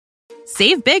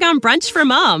Save big on brunch for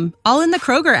mom, all in the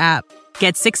Kroger app.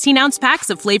 Get 16-ounce packs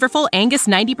of flavorful Angus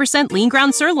 90% lean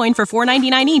ground sirloin for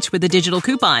 $4.99 each with a digital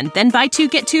coupon. Then buy 2,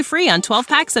 get 2 free on 12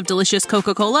 packs of delicious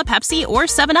Coca-Cola, Pepsi, or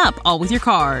 7-Up, all with your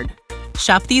card.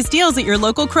 Shop these deals at your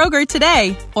local Kroger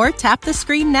today, or tap the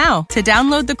screen now to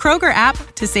download the Kroger app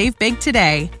to save big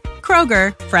today.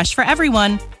 Kroger, fresh for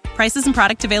everyone. Prices and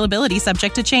product availability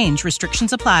subject to change.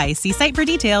 Restrictions apply. See site for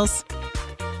details.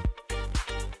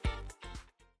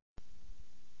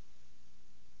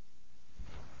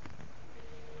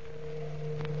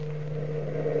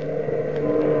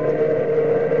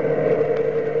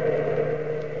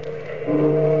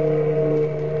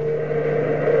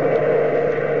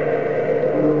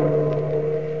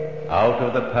 Out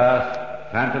of the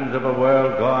past, phantoms of a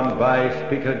world gone by,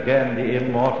 speak again the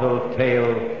immortal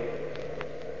tale,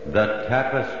 the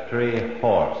Tapestry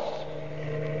Horse.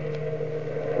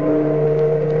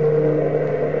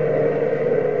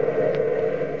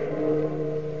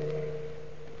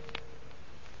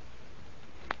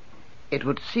 It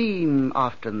would seem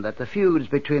often that the feuds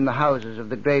between the houses of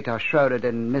the great are shrouded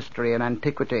in mystery and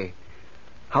antiquity.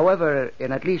 However,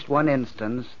 in at least one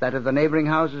instance, that of the neighboring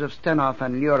houses of Stenhof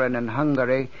and Luren in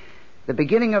Hungary, the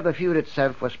beginning of the feud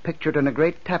itself was pictured in a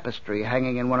great tapestry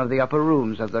hanging in one of the upper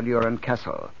rooms of the Luren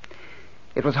castle.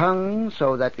 It was hung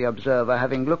so that the observer,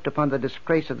 having looked upon the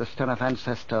disgrace of the Stenhof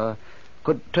ancestor,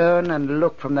 could turn and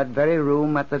look from that very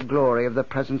room at the glory of the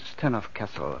present Stenhof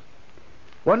castle.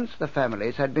 Once the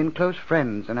families had been close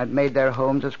friends and had made their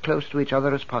homes as close to each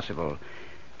other as possible.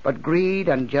 But greed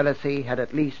and jealousy had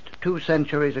at least 2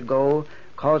 centuries ago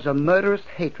caused a murderous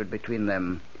hatred between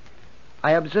them.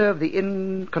 I observed the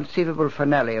inconceivable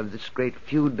finale of this great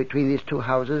feud between these 2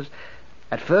 houses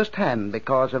at first hand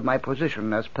because of my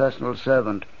position as personal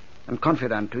servant and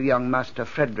confidant to young Master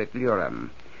Frederick Luren.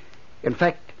 In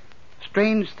fact,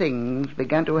 strange things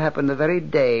began to happen the very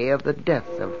day of the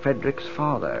death of Frederick's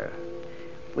father.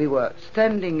 We were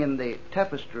standing in the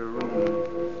tapestry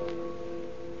room.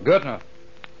 Gertner.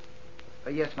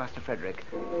 Yes, Master Frederick.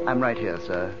 I'm right here,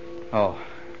 sir. Oh.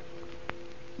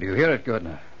 Do you hear it,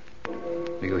 Gertner?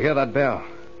 Do you hear that bell?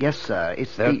 Yes, sir.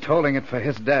 They're tolling it for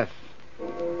his death.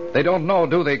 They don't know,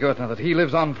 do they, Gertner, that he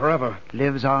lives on forever?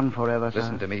 Lives on forever, sir?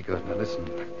 Listen to me, Gertner, listen.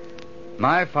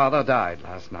 My father died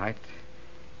last night,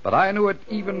 but I knew it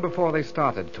even before they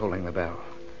started tolling the bell.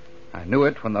 I knew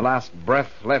it when the last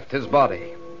breath left his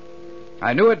body.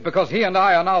 I knew it because he and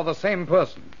I are now the same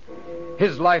person.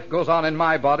 His life goes on in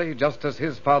my body just as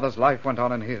his father's life went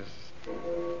on in his.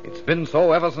 It's been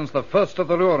so ever since the first of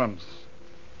the Lurens.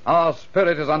 Our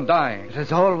spirit is undying. It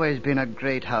has always been a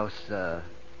great house, sir.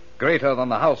 Greater than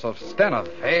the house of Stenhof,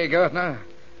 eh, Gertner?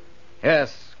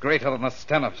 Yes, greater than the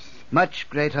Stenhofs. Much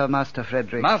greater, Master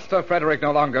Frederick. Master Frederick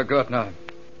no longer, Gertner.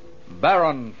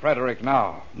 Baron Frederick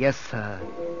now. Yes, sir.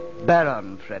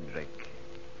 Baron Frederick.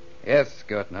 Yes,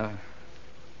 Gertner.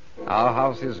 Our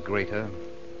house is greater,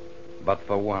 but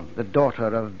for one. The daughter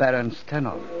of Baron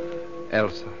Stenhof.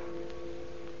 Elsa.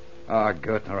 Ah,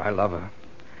 Gertner, I love her.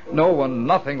 No one,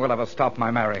 nothing will ever stop my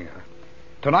marrying her.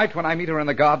 Tonight, when I meet her in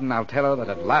the garden, I'll tell her that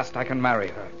at last I can marry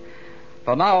her.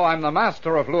 For now, I'm the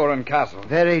master of Luren Castle.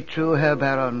 Very true, Herr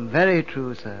Baron. Very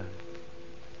true, sir.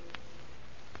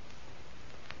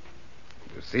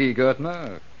 You see,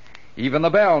 Gertner, even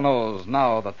the bell knows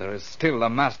now that there is still a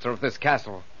master of this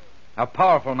castle. A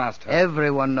powerful master.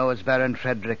 Everyone knows, Baron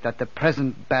Frederick, that the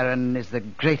present Baron is the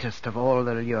greatest of all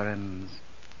the Lurens.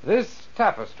 This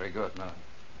tapestry, Gertner,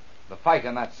 the fight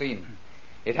in that scene,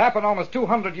 it happened almost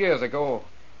 200 years ago,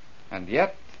 and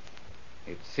yet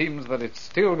it seems that it's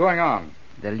still going on.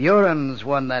 The Lurens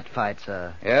won that fight,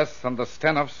 sir. Yes, and the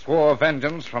Stenhofs swore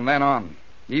vengeance from then on,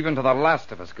 even to the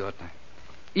last of us, Gertner.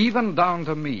 Even down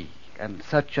to me. And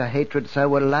such a hatred, sir,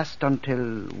 will last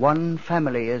until one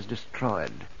family is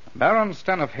destroyed. Baron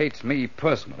Stenhof hates me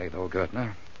personally, though,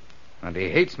 Gertner. And he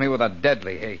hates me with a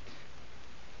deadly hate.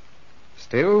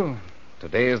 Still,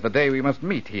 today is the day we must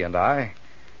meet, he and I.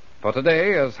 For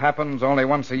today, as happens only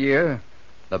once a year,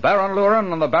 the Baron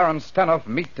Luren and the Baron Stenhof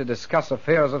meet to discuss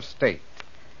affairs of state.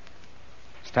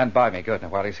 Stand by me, Gertner,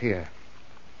 while he's here.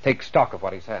 Take stock of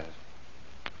what he says.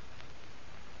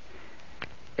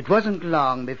 It wasn't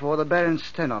long before the Baron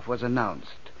Stenhof was announced.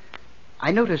 I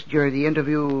noticed during the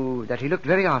interview that he looked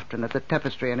very often at the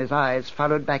tapestry, and his eyes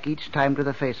followed back each time to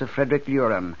the face of Frederick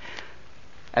Luren.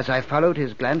 As I followed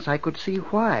his glance, I could see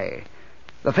why.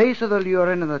 The face of the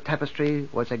Luren in the tapestry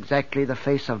was exactly the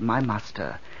face of my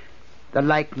master. The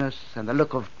likeness and the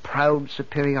look of proud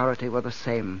superiority were the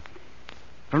same.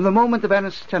 From the moment the Baron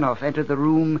Stenhof entered the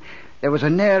room, there was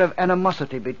an air of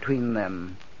animosity between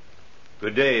them.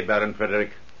 Good day, Baron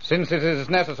Frederick. Since it is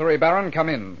necessary, Baron, come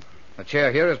in. The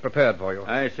chair here is prepared for you.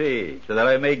 I see, so that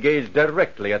I may gaze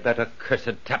directly at that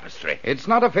accursed tapestry. It's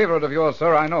not a favorite of yours,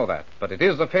 sir, I know that. But it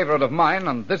is a favorite of mine,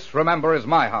 and this, remember, is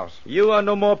my house. You are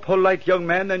no more polite young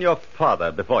man than your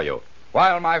father before you.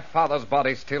 While my father's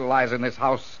body still lies in this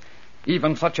house,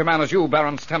 even such a man as you,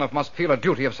 Baron Stenhoff, must feel a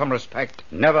duty of some respect.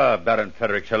 Never, Baron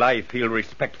Frederick, shall I feel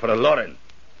respect for a Loren,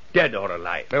 dead or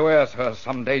alive. Beware, sir,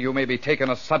 someday you may be taken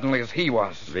as suddenly as he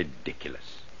was.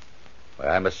 Ridiculous.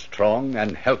 Why, I'm as strong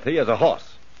and healthy as a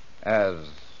horse. As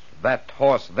that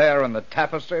horse there in the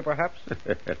tapestry, perhaps?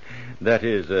 That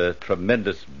is a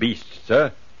tremendous beast,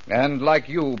 sir. And like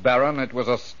you, Baron, it was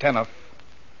a Stenhoff.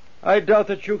 I doubt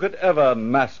that you could ever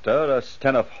master a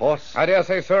Stenhoff horse. I dare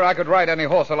say, sir, I could ride any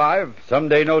horse alive.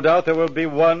 Someday, no doubt, there will be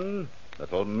one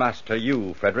that will master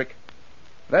you, Frederick.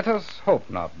 Let us hope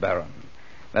not, Baron.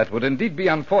 That would indeed be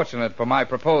unfortunate for my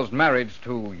proposed marriage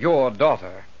to your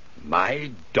daughter. My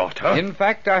daughter? In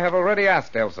fact, I have already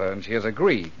asked Elsa, and she has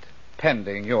agreed,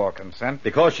 pending your consent.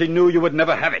 Because she knew you would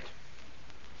never have it.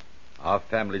 Our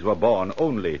families were born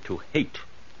only to hate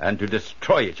and to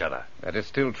destroy each other. That is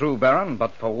still true, Baron,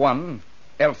 but for one,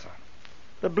 Elsa.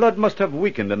 The blood must have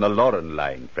weakened in the Loren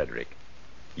line, Frederick.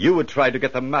 You would try to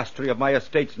get the mastery of my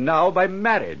estates now by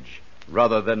marriage,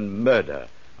 rather than murder.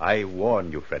 I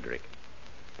warn you, Frederick.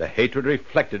 The hatred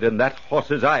reflected in that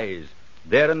horse's eyes,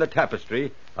 there in the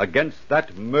tapestry, against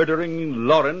that murdering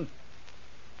Loren,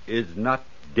 is not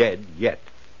dead yet.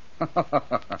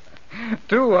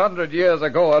 200 years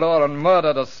ago, a Loren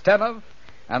murdered a Stenhoff,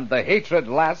 and the hatred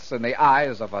lasts in the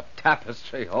eyes of a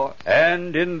tapestry horse.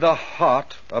 And in the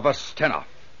heart of a Stenhoff.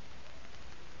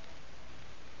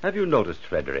 Have you noticed,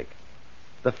 Frederick,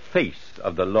 the face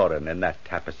of the Loren in that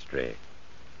tapestry?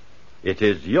 It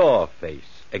is your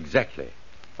face, exactly.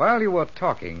 While you were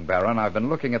talking, Baron, I've been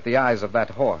looking at the eyes of that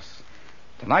horse.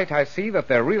 Tonight I see that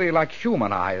they're really like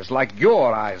human eyes, like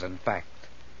your eyes, in fact.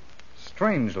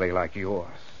 Strangely like yours.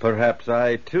 Perhaps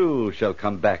I, too, shall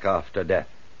come back after death.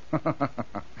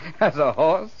 As a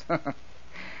horse?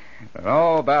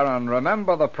 No, Baron,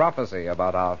 remember the prophecy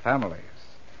about our families.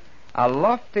 A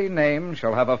lofty name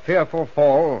shall have a fearful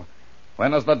fall,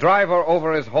 when as the driver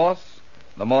over his horse,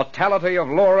 the mortality of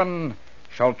Loren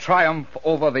shall triumph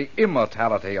over the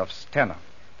immortality of Stenhoff.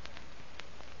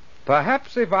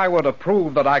 Perhaps if I were to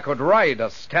prove that I could ride a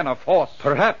Stenhoff horse...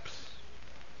 Perhaps.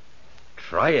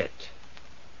 Try it.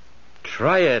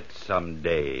 Try it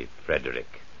someday,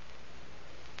 Frederick.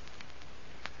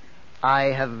 I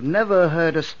have never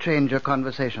heard a stranger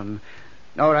conversation,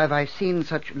 nor have I seen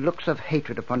such looks of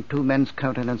hatred upon two men's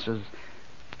countenances.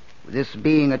 This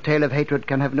being a tale of hatred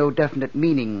can have no definite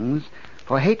meanings,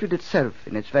 for hatred itself,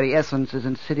 in its very essence, is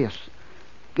insidious.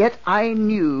 Yet I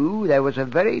knew there was a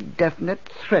very definite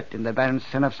threat in the Baron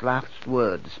Stenhoff's last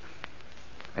words.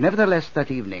 And nevertheless,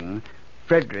 that evening,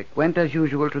 Frederick went as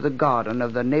usual to the garden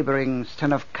of the neighboring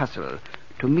Stenhoff castle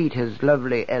to meet his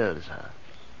lovely Elsa.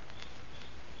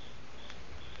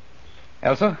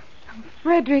 Elsa?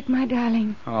 Frederick, my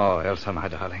darling. Oh, Elsa, my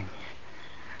darling.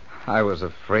 I was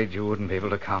afraid you wouldn't be able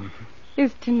to come.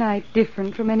 Is tonight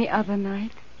different from any other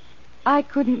night? I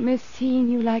couldn't miss seeing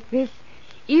you like this,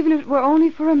 even if it were only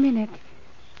for a minute.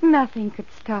 Nothing could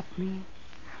stop me.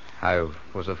 I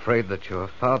was afraid that your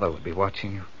father would be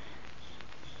watching you.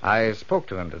 I spoke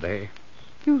to him today.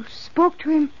 You spoke to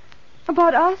him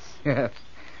about us? Yes.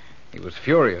 He was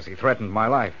furious. He threatened my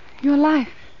life. Your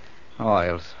life? Oh,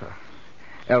 Elsa.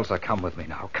 Elsa, come with me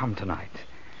now. Come tonight.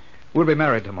 We'll be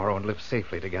married tomorrow and live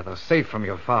safely together. Safe from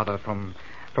your father, from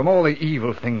all the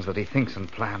evil things that he thinks and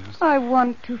plans. I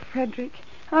want to, Frederick.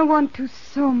 I want to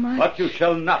so much. But you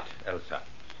shall not, Elsa.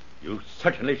 You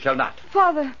certainly shall not.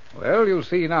 Father. Well, you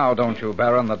see now, don't you,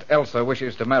 Baron, that Elsa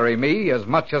wishes to marry me as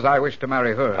much as I wish to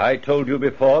marry her. I told you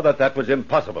before that was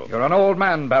impossible. You're an old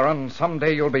man, Baron.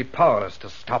 Someday you'll be powerless to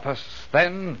stop us.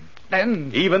 Then...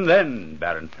 Even then,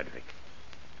 Baron Frederick.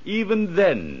 Even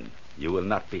then, you will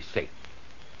not be safe.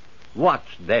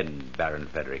 Watch then, Baron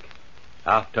Frederick,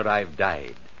 after I've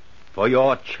died, for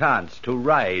your chance to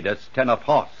ride a Stenhoff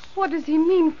horse. What does he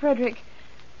mean, Frederick?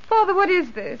 Father, what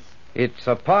is this? It's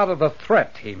a part of the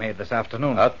threat he made this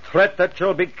afternoon. A threat that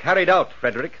shall be carried out,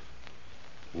 Frederick.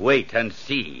 Wait and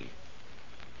see.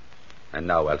 And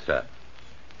now, Elsa,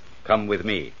 come with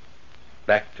me,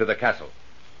 back to the castle.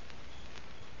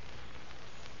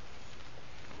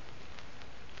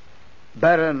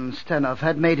 Baron Stenhoff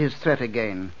had made his threat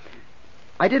again.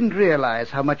 I didn't realize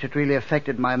how much it really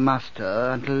affected my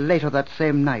master until later that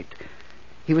same night.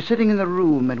 He was sitting in the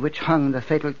room in which hung the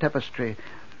fatal tapestry.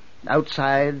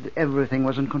 Outside, everything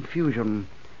was in confusion.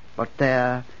 But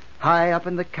there, high up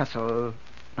in the castle,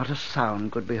 not a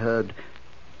sound could be heard.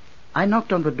 I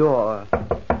knocked on the door.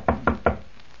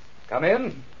 Come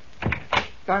in.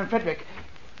 Baron Frederick.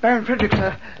 Baron Frederick,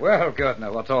 sir. Well, good.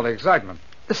 Now, what's all the excitement?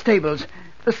 The stables.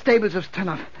 The stables of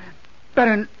Stenhoff.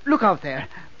 Baron, look out there.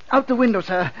 Out the window,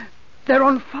 sir. They're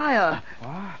on fire.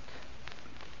 What?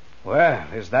 Well,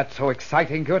 is that so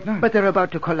exciting, Goodner? But they're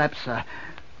about to collapse, sir.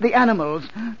 The animals,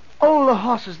 all the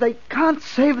horses, they can't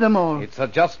save them all. It's a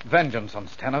just vengeance on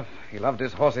Stenhoff. He loved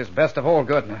his horses best of all,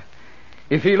 Goodner.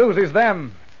 If he loses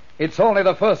them, it's only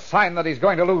the first sign that he's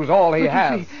going to lose all he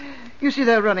has. You see,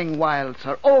 they're running wild,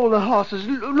 sir. All the horses.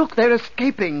 Look, they're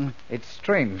escaping. It's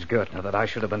strange, Goodner, that I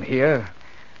should have been here,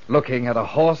 looking at a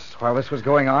horse while this was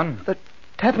going on. The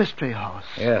Tapestry horse.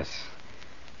 Yes.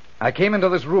 I came into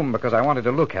this room because I wanted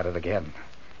to look at it again.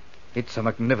 It's a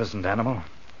magnificent animal.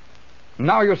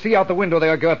 Now you see out the window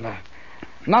there, Goodner.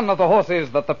 None of the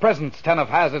horses that the present Stenhoff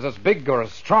has is as big or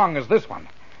as strong as this one.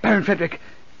 Baron Frederick.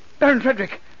 Baron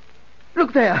Frederick.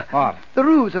 Look there. What? The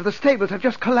roofs of the stables have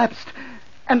just collapsed.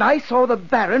 And I saw the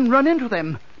Baron run into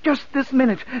them. Just this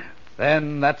minute.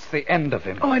 Then that's the end of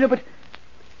him. Oh, I know, but...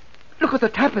 Look at the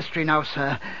tapestry now,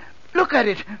 sir. Look at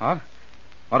it. What?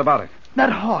 What about it?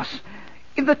 That horse.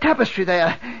 In the tapestry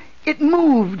there. It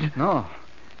moved. No.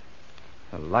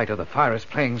 The light of the fire is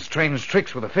playing strange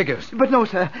tricks with the figures. But no,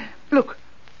 sir. Look.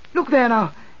 Look there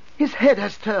now. His head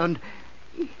has turned.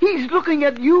 He's looking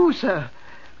at you, sir.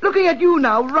 Looking at you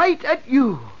now, right at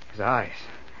you. His eyes.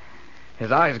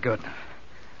 His eyes, Goodner.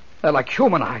 They're like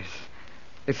human eyes.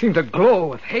 They seem to glow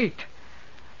with hate.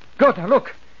 Goodner,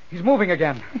 look. He's moving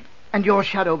again. And your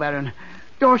shadow, Baron.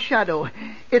 Your shadow.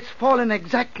 It's fallen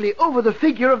exactly over the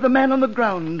figure of the man on the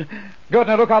ground.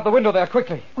 Goodner, look out the window there,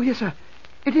 quickly. Oh, yes, sir.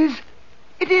 It is.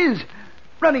 It is.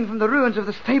 Running from the ruins of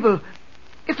the stable.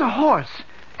 It's a horse.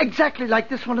 Exactly like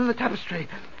this one in the tapestry.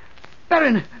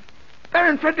 Baron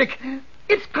Frederick.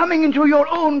 It's coming into your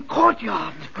own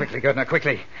courtyard. Quickly, Goodner,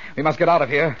 quickly. We must get out of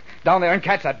here. Down there and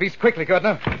catch that beast quickly,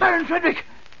 Goodner. Baron Frederick.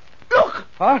 Look.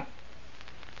 What?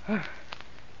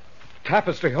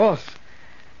 Tapestry horse.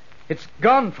 It's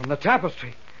gone from the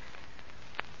tapestry.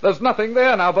 There's nothing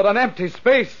there now but an empty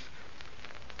space.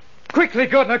 Quickly,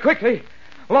 Goodner, quickly.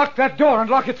 Lock that door and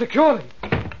lock it securely.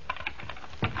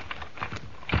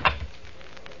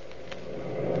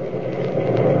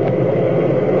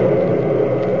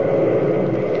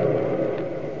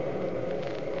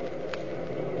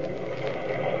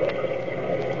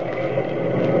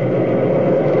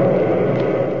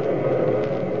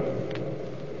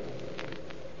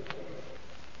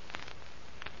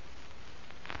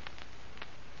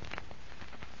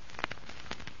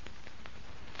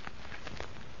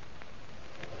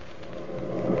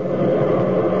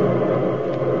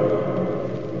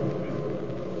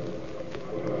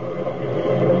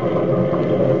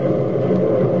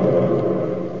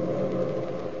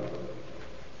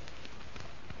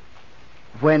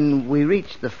 When we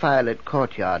reached the firelit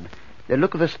courtyard, the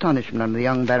look of astonishment on the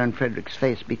young Baron Frederick's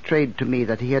face betrayed to me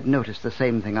that he had noticed the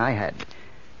same thing I had.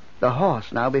 The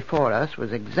horse now before us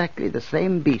was exactly the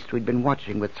same beast we'd been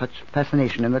watching with such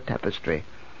fascination in the tapestry.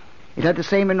 It had the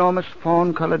same enormous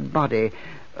fawn-colored body,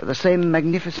 the same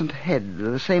magnificent head,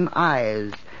 the same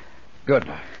eyes.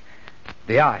 Goodner,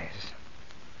 the eyes.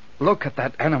 Look at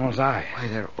that animal's eyes. Why,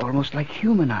 they're almost like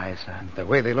human eyes, sir. The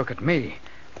way they look at me.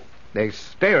 They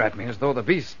stare at me as though the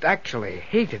beast actually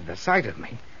hated the sight of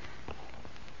me.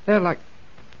 They're like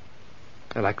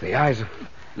the eyes of...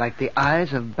 Like the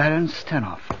eyes of Baron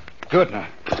Stenhoff. Goodner.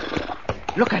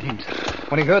 Look at him, sir.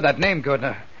 When he heard that name,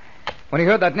 Goodner, when he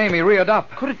heard that name, he reared up.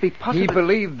 Could it be possible? He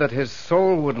believed that his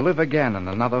soul would live again in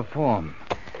another form.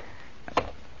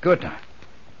 Goodner.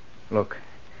 Look,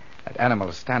 that animal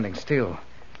is standing still.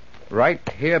 Right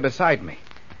here beside me.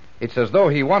 It's as though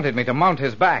he wanted me to mount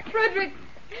his back. Frederick!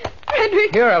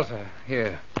 Here, Elsa.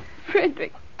 Here.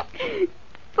 Frederick.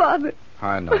 Father.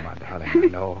 I know, my darling. I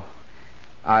know.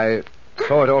 I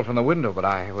saw it all from the window, but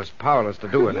I was powerless to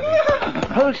do anything.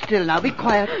 Hold still now. Be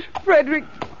quiet. Frederick,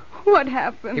 what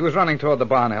happened? He was running toward the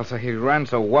barn, Elsa. He ran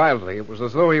so wildly. It was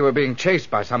as though he were being chased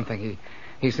by something.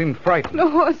 He seemed frightened. The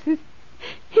horses.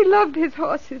 He loved his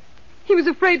horses. He was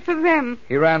afraid for them.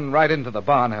 He ran right into the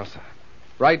barn, Elsa.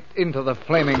 Right into the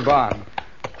flaming barn.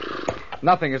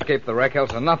 Nothing escaped the wreck,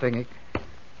 Elsa. Nothing.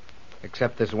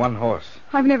 Except this one horse.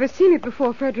 I've never seen it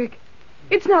before, Frederick.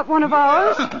 It's not one of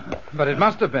ours. But it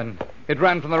must have been. It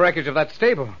ran from the wreckage of that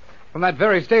stable. From that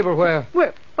very stable where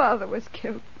Father was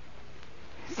killed.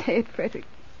 Say it, Frederick.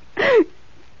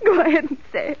 Go ahead and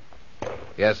say it.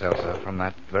 Yes, Elsa, from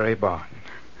that very barn.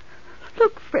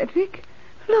 Look, Frederick.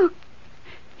 Look.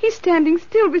 He's standing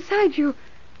still beside you.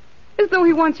 As though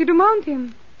he wants you to mount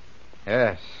him.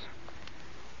 Yes.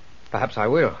 Perhaps I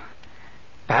will.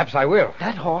 Perhaps I will.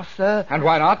 That horse, sir. And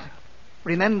why not?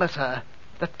 Remember, sir,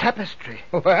 the tapestry.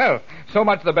 Well, so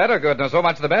much the better, Goodner, so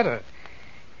much the better.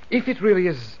 If it really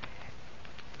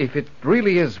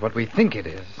is what we think it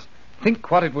is, think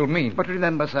what it will mean. But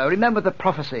remember, sir, remember the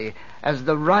prophecy as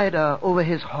the rider over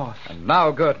his horse. And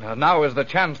now, Goodner, now is the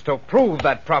chance to prove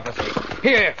that prophecy.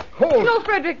 Here, hold. No,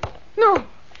 Frederick, no.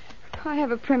 I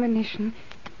have a premonition.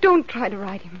 Don't try to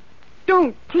ride him.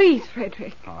 Don't, please,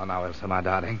 Frederick. Oh, now, Elsa, my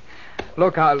darling.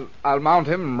 Look, I'll mount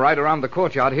him right around the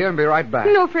courtyard here and be right back.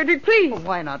 No, Frederick, please. Well,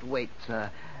 why not wait, sir?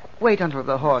 Wait until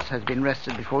the horse has been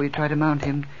rested before you try to mount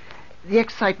him. The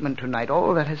excitement tonight,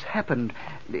 all that has happened,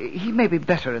 he may be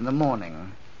better in the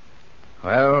morning.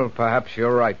 Well, perhaps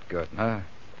you're right, Goodner.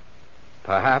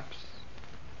 Perhaps.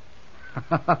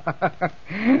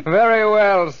 Very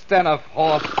well, Stenoff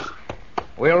horse.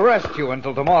 We'll rest you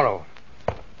until tomorrow.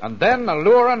 And then,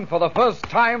 Alurin, for the first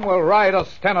time, will ride a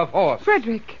Stenoff horse.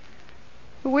 Frederick,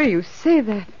 the way you say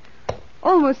that,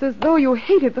 almost as though you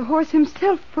hated the horse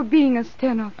himself for being a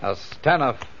Stenoff. A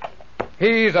Stenoff.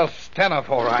 He's a Stenoff,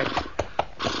 all right.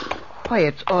 Why,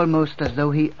 it's almost as though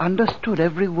he understood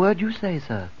every word you say,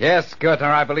 sir. Yes, Goodner,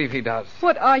 I believe he does.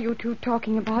 What are you two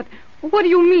talking about? What do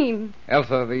you mean?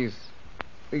 Elsa,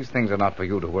 these things are not for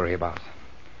you to worry about.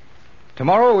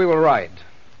 Tomorrow we will ride.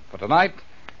 For tonight,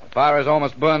 the fire is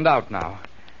almost burned out now.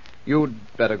 You'd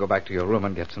better go back to your room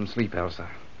and get some sleep, Elsa.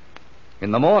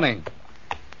 In the morning,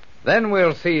 then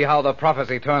we'll see how the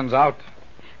prophecy turns out.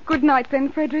 Good night, then,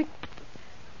 Frederick.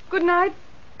 Good night.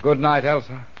 Good night,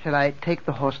 Elsa. Shall I take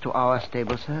the horse to our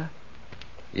stable, sir?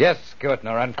 Yes,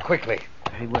 Goodner, and quickly.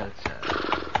 Very well, sir.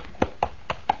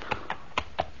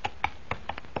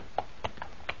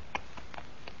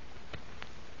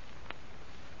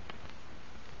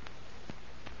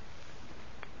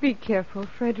 Be careful,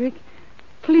 Frederick.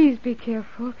 Please be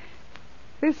careful.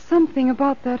 There's something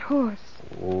about that horse.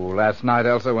 Oh, last night,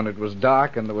 Elsa, when it was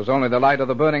dark and there was only the light of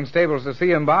the burning stables to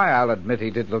see him by, I'll admit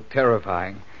he did look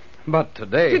terrifying. But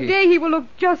today... Today he will look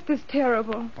just as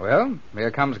terrible. Well,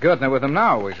 here comes Goodner with him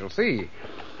now. We shall see.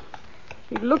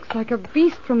 He looks like a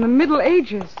beast from the Middle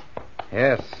Ages.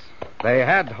 Yes, they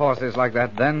had horses like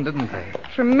that then, didn't they?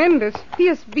 Tremendous,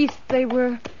 fierce beasts they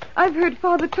were. I've heard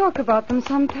Father talk about them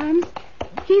sometimes.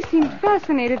 He seemed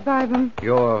fascinated by them.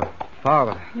 Your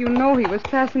father? You know he was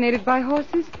fascinated by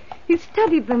horses. He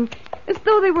studied them as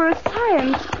though they were a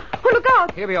science. Oh, look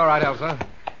out! He'll be all right, Elsa.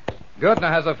 Goodner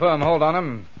has a firm hold on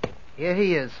him. Here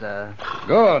he is, sir.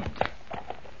 Good.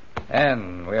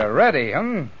 And we're ready,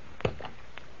 huh?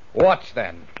 Watch,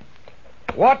 then.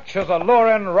 Watch as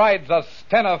Alurin rides a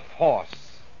Stenoff horse.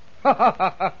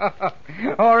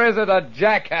 Or is it a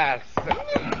jackass?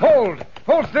 Hold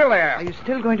still there. Are you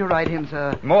still going to ride him,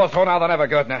 sir? More so now than ever,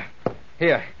 Goodner.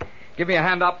 Here, give me a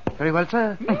hand up. Very well,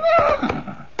 sir.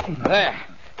 There,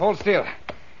 hold still.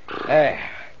 There.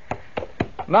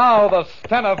 Now the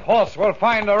Stenoff horse will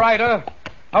find a rider.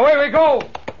 Away we go.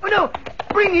 Oh, no.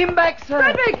 Bring him back, sir.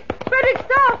 Frederick,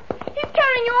 stop! He's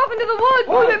carrying you off into the woods.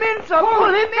 Pull him in, sir.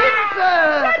 Pull him in,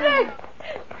 sir.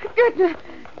 Frederick!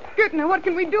 Goodner, what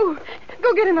can we do?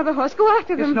 Go get another horse. Go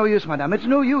after them. It's no use, madame. It's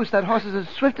no use. That horse is as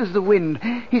swift as the wind.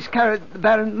 He's carried the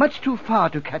Baron much too far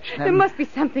to catch them. There must be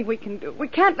something we can do. We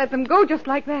can't let them go just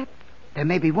like that. There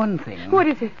may be one thing. What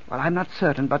is it? Well, I'm not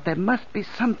certain, but there must be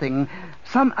something,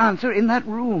 some answer in that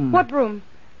room. What room?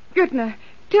 Goodner,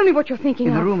 tell me what you're thinking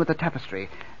In of. the room with the tapestry.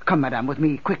 Come, madame, with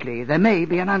me, quickly. There may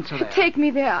be an answer there. Take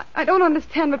me there. I don't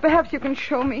understand, but perhaps you can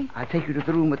show me. I'll take you to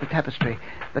the room with the tapestry.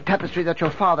 The tapestry that your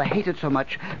father hated so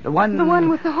much. The one... The one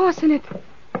with the horse in it.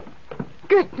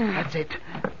 Goodner. That's it.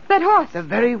 That horse. The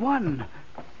very one.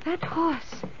 That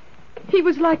horse. He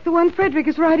was like the one Frederick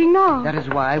is riding now. That is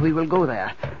why we will go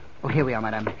there. Oh, here we are,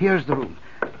 madame. Here's the room.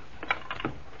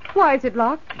 Why is it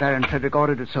locked? Baron Frederick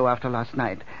ordered it so after last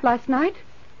night. Last night?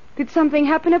 Did something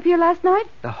happen up here last night?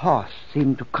 The horse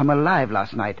seemed to come alive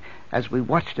last night as we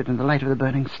watched it in the light of the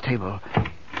burning stable.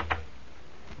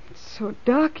 It's so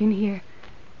dark in here.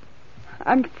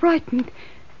 I'm frightened.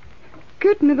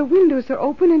 Goodness, the windows are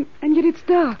open and yet it's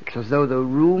dark. It's as though the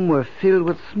room were filled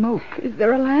with smoke. Is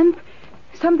there a lamp?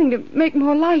 Something to make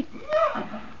more light?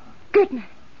 Goodness,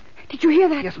 did you hear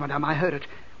that? Yes, madame, I heard it.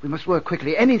 We must work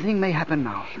quickly. Anything may happen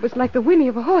now. It was like the whinny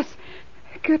of a horse.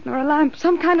 Goodness, a lamp,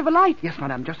 some kind of a light. Yes,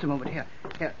 madame, just a moment. Here.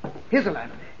 Here's a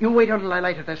lamp. You wait until I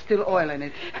light it. There's still oil in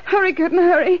it. Hurry, Goodness,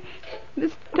 hurry.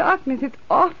 This darkness, it's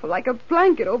awful, like a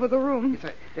blanket over the room.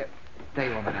 There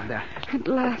you are, madame, there. At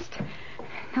last.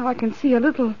 Now I can see a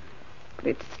little, but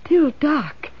it's still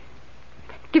dark.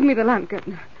 Give me the lamp,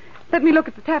 Goodner. Let me look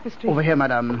at the tapestry. Over here,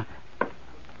 madame.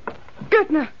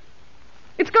 Goodner!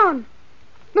 It's gone.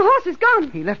 The horse is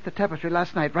gone. He left the tapestry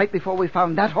last night, right before we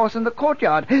found that horse in the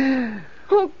courtyard.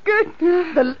 Oh, good.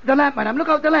 The lamp, madame. Look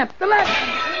out, the lamp. The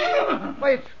lamp!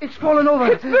 Why, it's fallen over.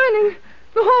 It's burning.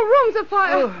 The whole room's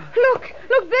afire. Oh.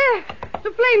 Look there.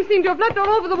 The flames seem to have leapt all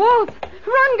over the walls.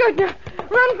 Run, Goodner.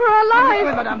 Run for our lives.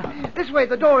 Wait, madame. This way.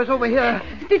 The door is over here.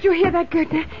 Did you hear that,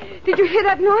 Goodner? Did you hear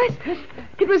that noise?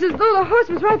 It was as though the horse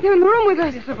was right there in the room with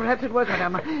us. Yes, sir, perhaps it was,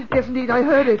 madame. Yes, indeed, I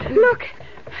heard it. Look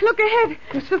ahead.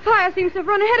 The fire seems to have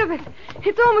run ahead of us.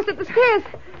 It's almost at the stairs.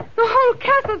 The whole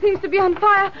castle seems to be on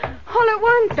fire, all at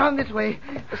once. Down this way.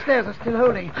 The stairs are still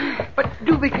holding. But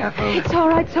do be careful. It's all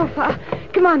right so far.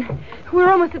 Come on. We're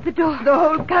almost at the door. The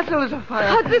whole castle is on fire.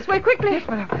 Out this way, quickly. Yes,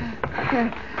 madame.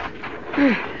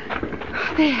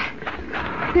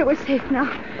 There, we're safe now.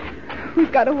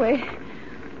 We've got away.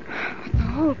 But the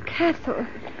whole castle,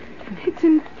 it's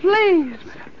in flames.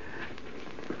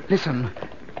 Listen.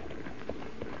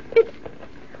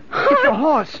 It's a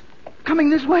horse coming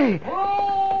this way.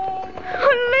 Oh,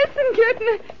 listen,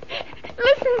 Goodness.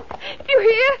 Listen. Do you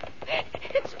hear?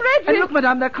 It's Frederick. And look,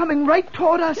 madame, they're coming right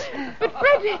toward us. But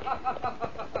Frederick,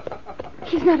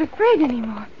 he's not afraid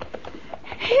anymore.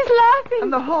 He's laughing.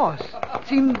 And the horse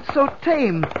seemed so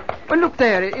tame. Well, look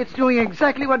there. It's doing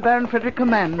exactly what Baron Frederick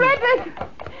commands. Frederick,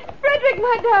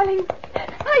 my darling.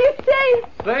 Are you safe?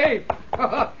 Safe?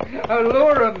 A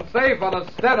luring safe on a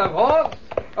Stenhof horse?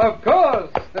 Of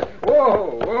course.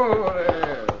 Whoa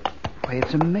there. Why,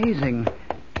 it's amazing.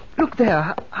 Look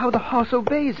there, how the horse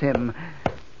obeys him.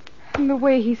 And the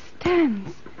way he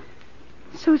stands.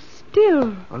 So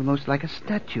still. Almost like a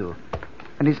statue.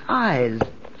 And his eyes,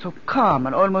 so calm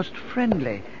and almost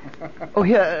friendly. Oh,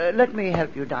 here, let me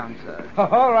help you down, sir.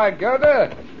 All right,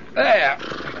 Gerda. There.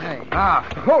 Hey. Ah,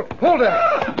 hold it.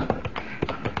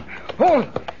 Hold.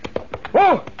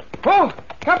 Whoa.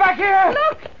 Come back here.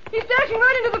 Look, he's dashing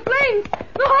right into the flames.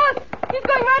 The horse, he's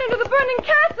going right into the burning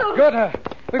castle. Gerda,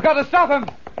 we've got to stop him.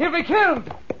 He'll be killed.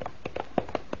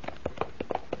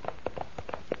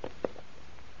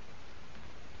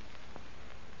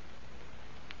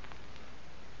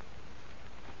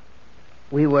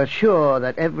 We were sure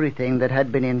that everything that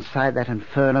had been inside that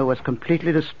inferno was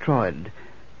completely destroyed.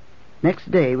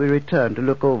 Next day we returned to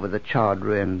look over the charred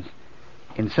ruins.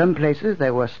 In some places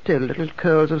there were still little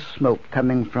curls of smoke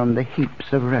coming from the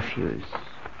heaps of refuse.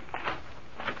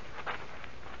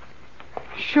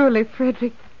 Surely,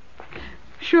 Frederick,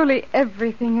 surely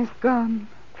everything is gone.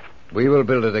 We will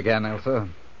build it again, Elsa.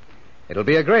 It'll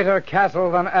be a greater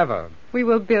castle than ever. We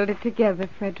will build it together,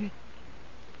 Frederick.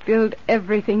 Build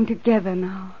everything together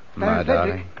now. My Baron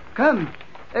darling.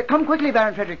 Frederick, come quickly,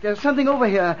 Baron Frederick. There's something over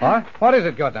here. What? What is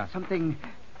it, Gerda? Something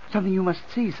you must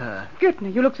see, sir.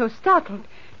 Gürtner, you look so startled.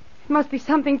 It must be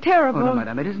something terrible. Oh, no,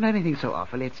 madame, it isn't anything so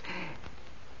awful. It's...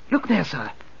 Look there,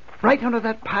 sir. Right under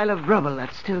that pile of rubble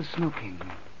that's still smoking.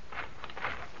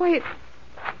 Why,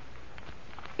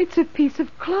 it's a piece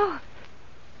of cloth.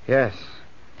 Yes.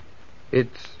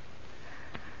 It's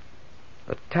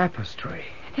a tapestry.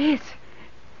 It is.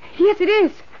 Yes, it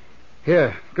is.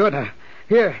 Here, Gerda.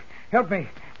 Here, help me.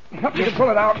 Help me to pull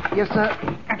it out. Yes, sir.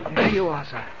 There you are,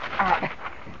 sir.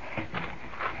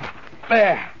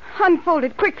 There. Unfold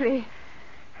it quickly.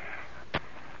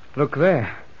 Look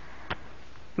there.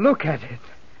 Look at it.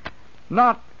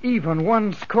 Not even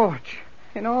one scorch.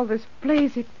 In all this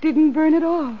blaze, it didn't burn at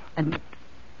all. And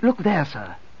look there,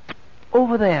 sir.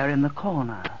 Over there in the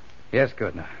corner. Yes,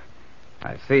 Gerda.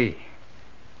 I see.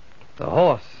 The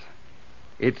horse.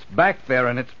 It's back there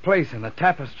in its place in the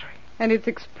tapestry. And its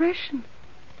expression.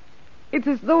 It's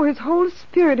as though his whole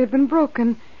spirit had been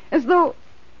broken. As though...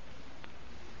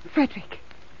 Frederick.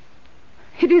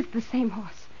 It is the same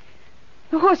horse.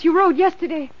 The horse you rode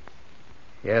yesterday.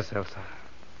 Yes, Elsa.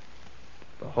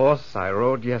 The horse I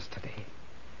rode yesterday.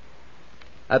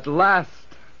 At last,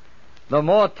 the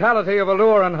mortality of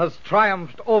Aluren has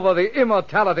triumphed over the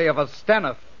immortality of a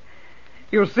Stenhof.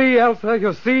 You see, Elsa,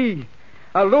 you see.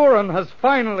 Aluren has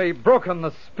finally broken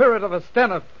the spirit of a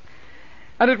Stenhof.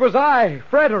 And it was I,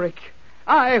 Frederick,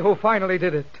 I who finally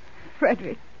did it.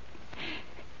 Frederick,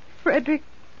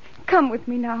 come with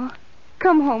me now.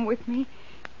 Come home with me.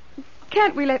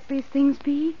 Can't we let these things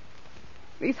be?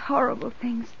 These horrible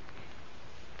things.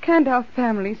 Can't our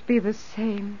families be the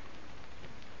same?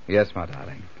 Yes, my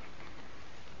darling.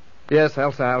 Yes,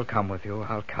 Elsa, I'll come with you.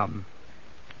 I'll come.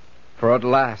 For at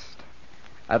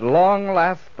long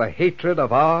last, the hatred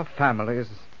of our families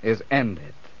is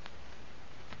ended.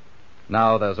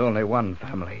 Now there's only one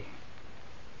family,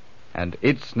 and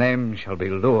its name shall be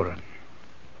Luren.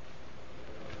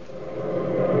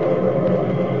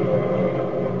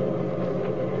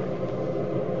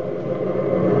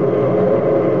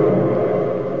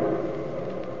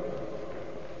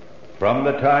 From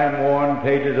the time-worn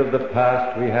pages of the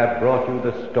past, we have brought you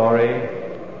the story,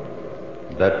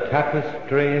 The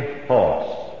Tapestry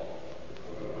Horse.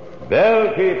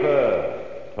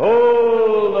 Bellkeeper,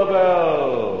 toll the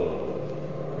bell!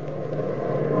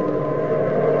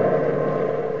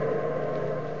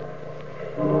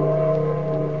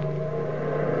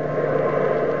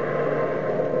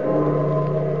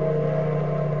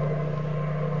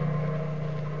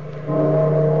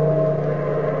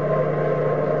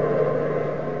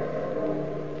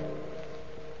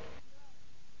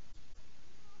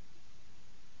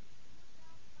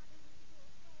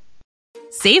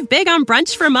 Save big on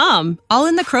brunch for mom, all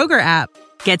in the Kroger app.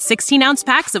 Get 16-ounce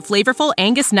packs of flavorful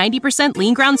Angus 90%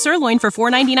 lean ground sirloin for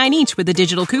 $4.99 each with a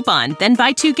digital coupon. Then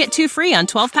buy 2, get 2 free on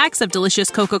 12 packs of delicious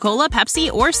Coca-Cola,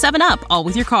 Pepsi, or 7-Up, all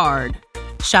with your card.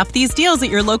 Shop these deals at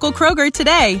your local Kroger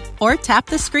today, or tap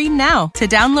the screen now to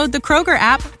download the Kroger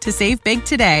app to save big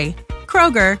today.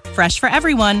 Kroger, fresh for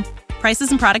everyone. Prices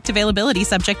and product availability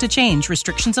subject to change.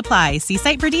 Restrictions apply. See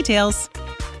site for details.